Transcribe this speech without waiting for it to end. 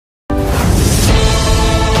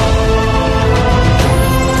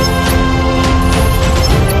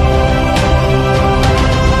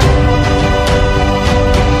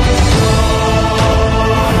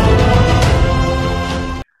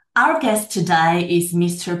guest today is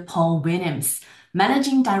Mr. Paul Williams,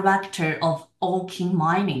 Managing Director of AuKing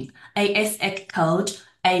Mining, ASX code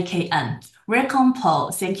AKN. Welcome,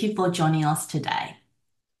 Paul. Thank you for joining us today.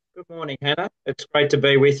 Good morning, Hannah. It's great to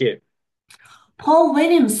be with you. Paul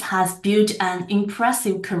Williams has built an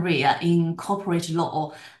impressive career in corporate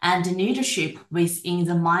law and leadership within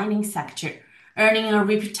the mining sector, earning a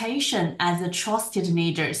reputation as a trusted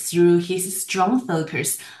leader through his strong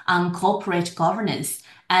focus on corporate governance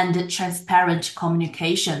and transparent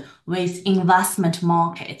communication with investment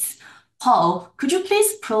markets. Paul, could you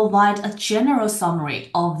please provide a general summary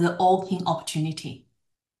of the AuKing opportunity?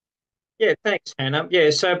 Yeah, thanks, Hannah.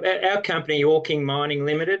 Yeah, so our company, AuKing Mining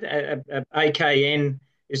Limited, AKN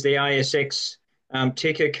is the ASX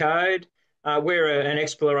ticker code. We're an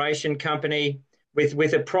exploration company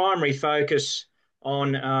with a primary focus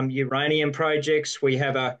on uranium projects. We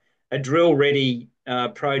have a drill-ready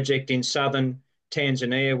project in southern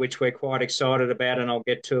Tanzania, which we're quite excited about, and I'll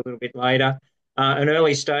get to a little bit later. An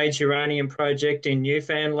early-stage uranium project in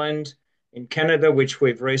Newfoundland, in Canada, which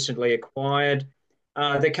we've recently acquired.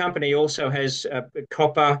 The company also has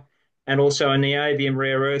copper and also a niobium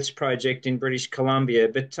rare earths project in British Columbia.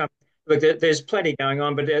 But look, there's plenty going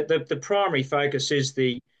on, but the primary focus is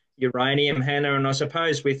the uranium, Hannah. And I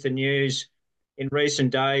suppose with the news in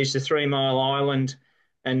recent days, the 3 Mile Island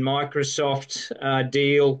and Microsoft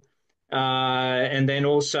deal, and then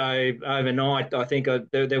also overnight, I think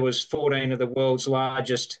there was 14 of the world's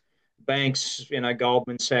largest banks,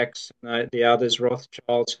 Goldman Sachs, the others,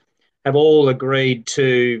 Rothschilds, have all agreed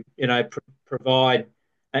to, provide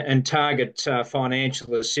and target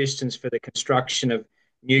financial assistance for the construction of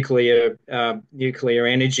nuclear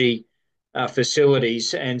energy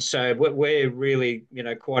facilities. And so we're really,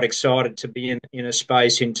 quite excited to be in a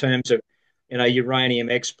space in terms of, uranium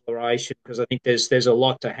exploration, because I think there's a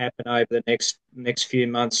lot to happen over the next few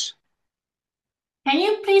months. Can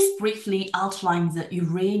you please briefly outline the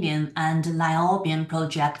uranium and niobium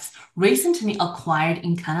projects recently acquired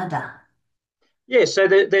in Canada? Yeah, so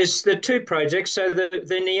there's the two projects. So the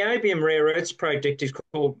niobium rare earths project is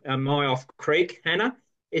called Myoff Creek, Hannah.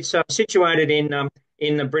 It's situated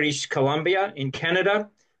in the British Columbia in Canada,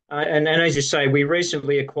 and as you say, we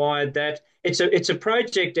recently acquired that. It's a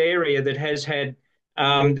project area that has had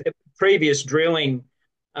previous drilling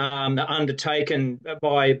undertaken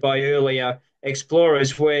by earlier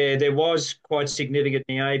explorers, where there was quite significant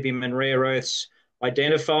niobium and rare earths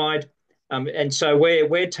identified, and so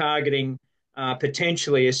we're targeting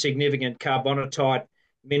potentially a significant carbonatite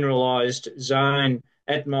mineralised zone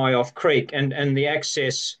at Myoff Creek, and the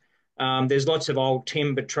access. There's lots of old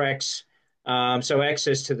timber tracks, so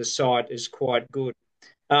access to the site is quite good.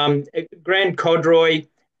 Grand Codroy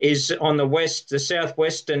is on the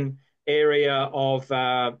southwestern area of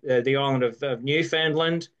the island of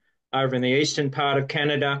Newfoundland, over in the eastern part of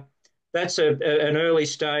Canada. That's an early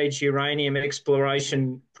stage uranium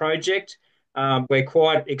exploration project. We're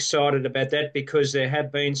quite excited about that because there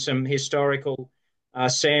have been some historical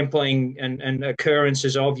sampling and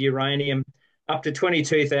occurrences of uranium up to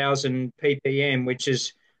 22,000 ppm, which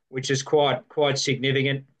is quite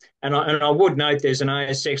significant. And I would note there's an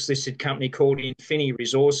ASX listed company called Infini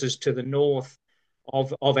Resources to the north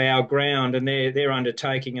of our ground, and they're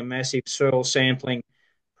undertaking a massive soil sampling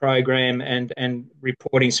program and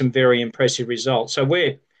reporting some very impressive results. So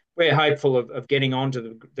we're hopeful of getting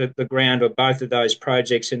onto the ground of both of those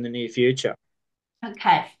projects in the near future.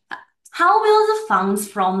 Okay. How will the funds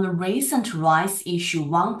from the recent rights issue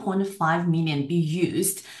 1.5 million be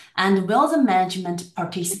used, and will the management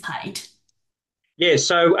participate? Yeah,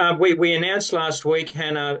 so we announced last week,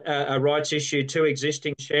 Hannah, a rights issue to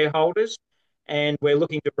existing shareholders, and we're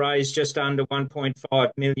looking to raise just under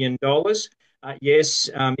 $1.5 million. Yes,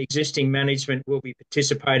 existing management will be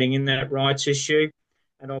participating in that rights issue,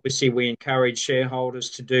 and obviously we encourage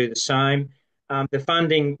shareholders to do the same.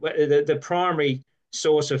 The primary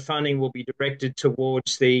source of funding will be directed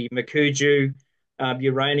towards the Mukuju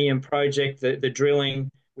uranium project, the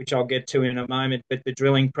drilling, which I'll get to in a moment, but the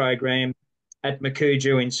drilling program at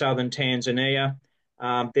Mukuju in southern Tanzania.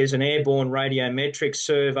 There's an airborne radiometric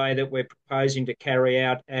survey that we're proposing to carry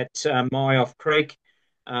out at Myoff Creek,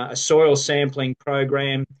 a soil sampling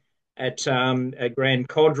program at Grand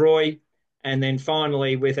Codroy, and then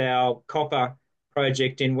finally with our copper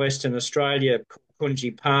project in Western Australia,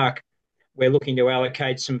 Kunji Park, we're looking to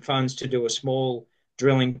allocate some funds to do a small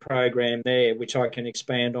drilling program there, which I can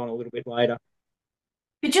expand on a little bit later.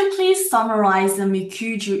 Could you please summarize the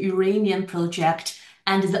Mikuju uranium project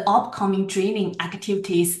and the upcoming drilling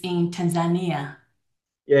activities in Tanzania?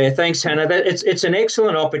 Yeah, thanks, Hannah. It's an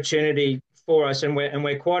excellent opportunity for us, and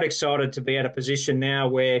we're quite excited to be at a position now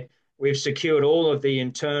where We've secured all of the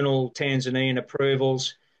internal Tanzanian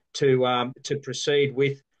approvals to proceed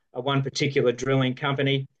with one particular drilling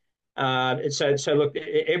company. So look,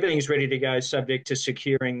 everything's ready to go, subject to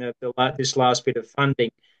securing this last bit of funding.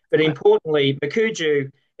 But Right. importantly,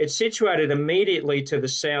 Makuju, it's situated immediately to the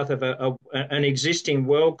south of an existing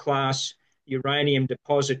world-class uranium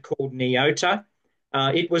deposit called Nyota.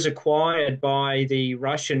 It was acquired by the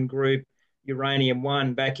Russian group Uranium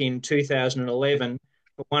One back in 2011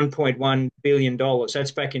 for $1.1 billion.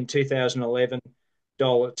 That's back in 2011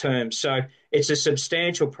 dollar terms. So it's a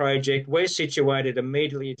substantial project. We're situated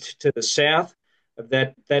immediately to the south of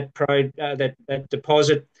that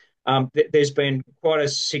deposit. There's been quite a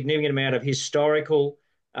significant amount of historical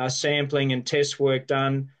sampling and test work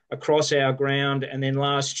done across our ground. And then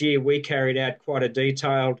last year, we carried out quite a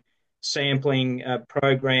detailed sampling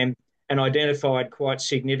program and identified quite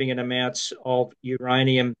significant amounts of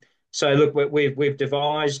uranium. So look, we've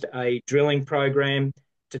devised a drilling program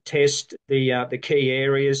to test the key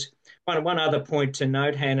areas. One other point to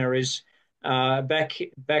note, Hannah, is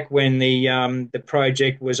back when the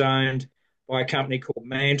project was owned by a company called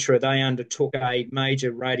Mantra, they undertook a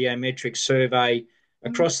major radiometric survey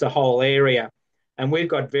across the whole area, and we've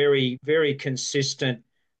got very very consistent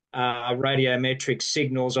radiometric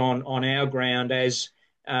signals on our ground, as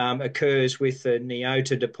occurs with the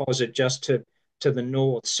Nyota deposit just to the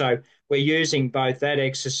north. So we're using both that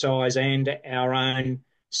exercise and our own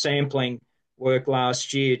sampling work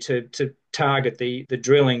last year to target the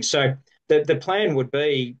drilling. So the plan would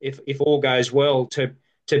be, if all goes well, to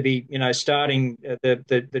be starting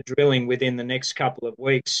the drilling within the next couple of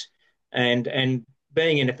weeks, and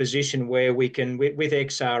being in a position where we can, with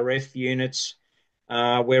XRF units,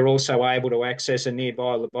 we're also able to access a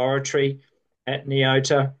nearby laboratory at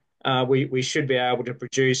Nyota. We should be able to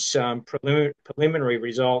produce preliminary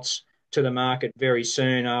results to the market very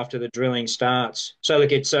soon after the drilling starts. So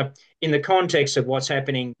look, it's in the context of what's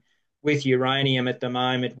happening with uranium at the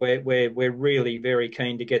moment, we're really very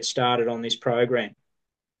keen to get started on this program.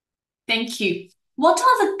 Thank you. What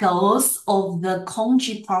are the goals of the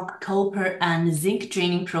Konji Park copper and zinc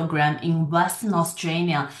drilling program in Western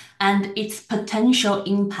Australia and its potential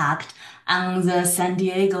impact on the San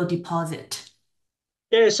Diego deposit?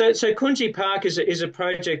 Yeah, so Kunji Park is a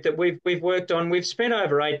project that we've worked on. We've spent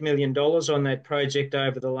over $8 million on that project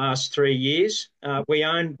over the last 3 years. We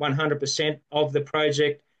own 100% of the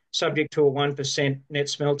project, subject to a 1% net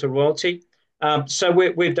smelter royalty. So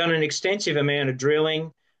we've done an extensive amount of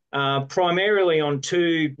drilling, primarily on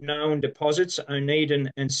two known deposits,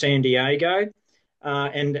 Oneida and San Diego,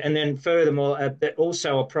 and then furthermore,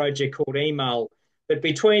 also a project called Emil. But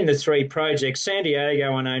between the three projects, San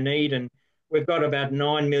Diego and Oneida, we've got about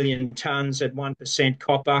 9 million tonnes at 1%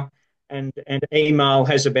 copper, and Emil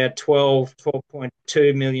has about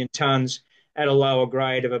 12.2 million tonnes at a lower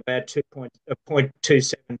grade of about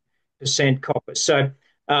 0.27% copper. So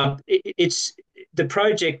it's the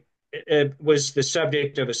project was the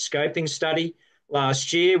subject of a scoping study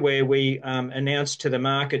last year, where we announced to the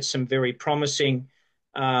market some very promising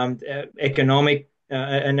economic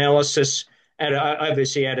analysis,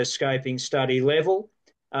 obviously at a scoping study level.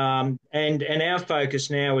 And our focus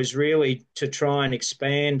now is really to try and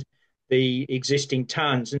expand the existing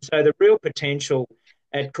tonnes. And so the real potential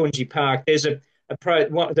at Kunji Park, there's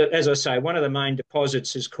as I say, one of the main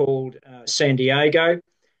deposits is called San Diego.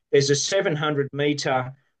 There's a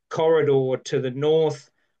 700-metre corridor to the north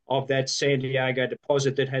of that San Diego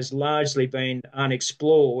deposit that has largely been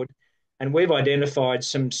unexplored. And we've identified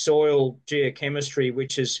some soil geochemistry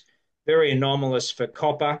which is very anomalous for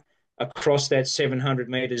copper across that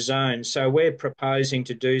 700-metre zone. So we're proposing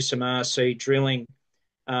to do some RC drilling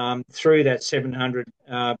through that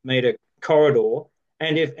 700-metre corridor.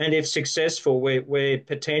 And if successful, we're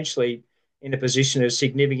potentially in a position to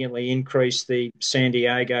significantly increase the San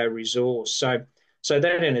Diego resource. So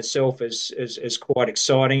that in itself is quite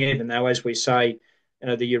exciting, even though, as we say,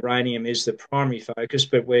 the uranium is the primary focus,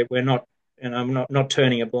 but we're not, not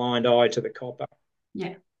turning a blind eye to the copper.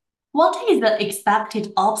 Yeah. What is the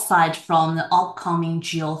expected upside from the upcoming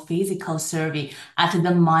geophysical survey at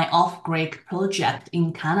the Mine of Creek project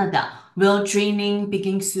in Canada? Will drilling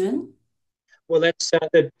begin soon? Well, that's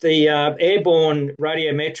the airborne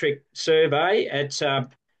radiometric survey at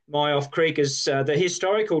Mine Creek. Is the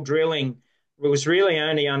historical drilling was really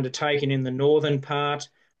only undertaken in the northern part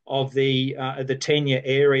of the tenure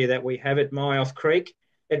area that we have at Mine Creek.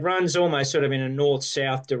 It runs almost sort of in a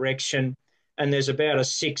north-south direction, and there's about a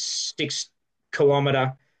six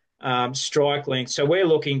kilometre strike length. So we're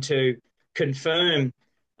looking to confirm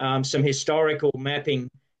some historical mapping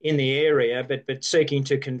in the area, but seeking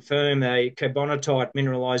to confirm a carbonatite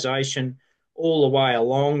mineralisation all the way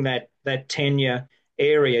along that tenure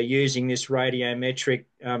area using this radiometric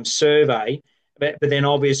survey. But then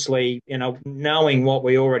obviously, knowing what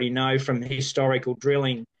we already know from historical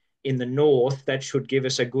drilling in the north, that should give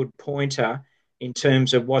us a good pointer in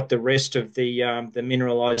terms of what the rest of the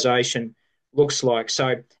mineralisation looks like.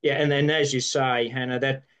 So yeah, and then as you say, Hannah,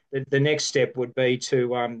 that the next step would be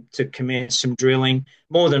to commence some drilling.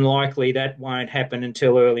 More than likely, that won't happen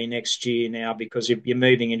until early next year now because you're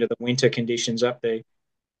moving into the winter conditions up there.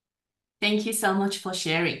 Thank you so much for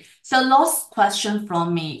sharing. So last question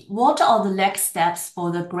from me. What are the next steps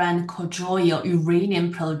for the Grand Cordroy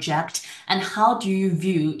uranium project and how do you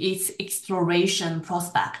view its exploration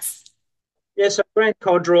prospects? Yeah, so Grant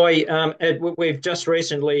Codroy, we've just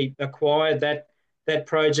recently acquired that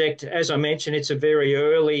project. As I mentioned, it's a very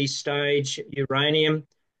early stage uranium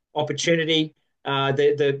opportunity.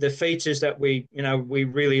 The features that we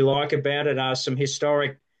really like about it are some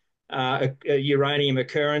historic uranium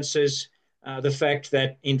occurrences. The fact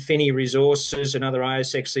that Infini Resources, another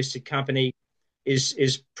ASX listed company,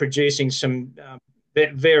 is producing some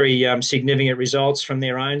very significant results from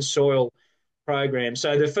their own soil program.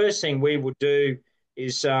 So the first thing we would do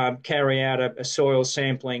is carry out a soil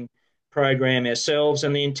sampling program ourselves,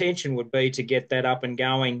 and the intention would be to get that up and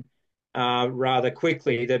going rather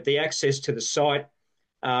quickly. That the access to the site,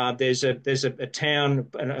 there's a town,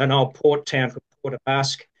 an old port town called Port of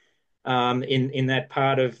Busk, in that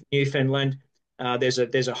part of Newfoundland. There's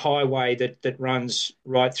a highway that runs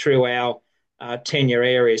right through our tenure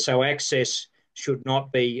area, so access should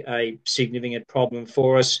not be a significant problem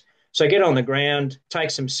for us. So get on the ground,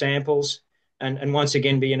 take some samples, and once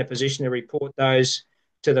again be in a position to report those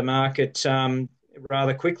to the market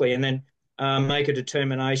rather quickly, and then make a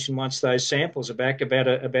determination once those samples are back about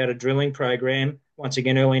a drilling program once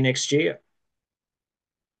again early next year.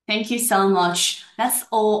 Thank you so much. That's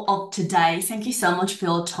all of today. Thank you so much for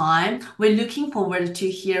your time. We're looking forward to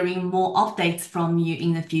hearing more updates from you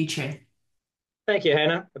in the future. Thank you,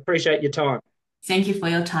 Hannah. Appreciate your time. Thank you for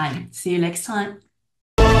your time. See you next time.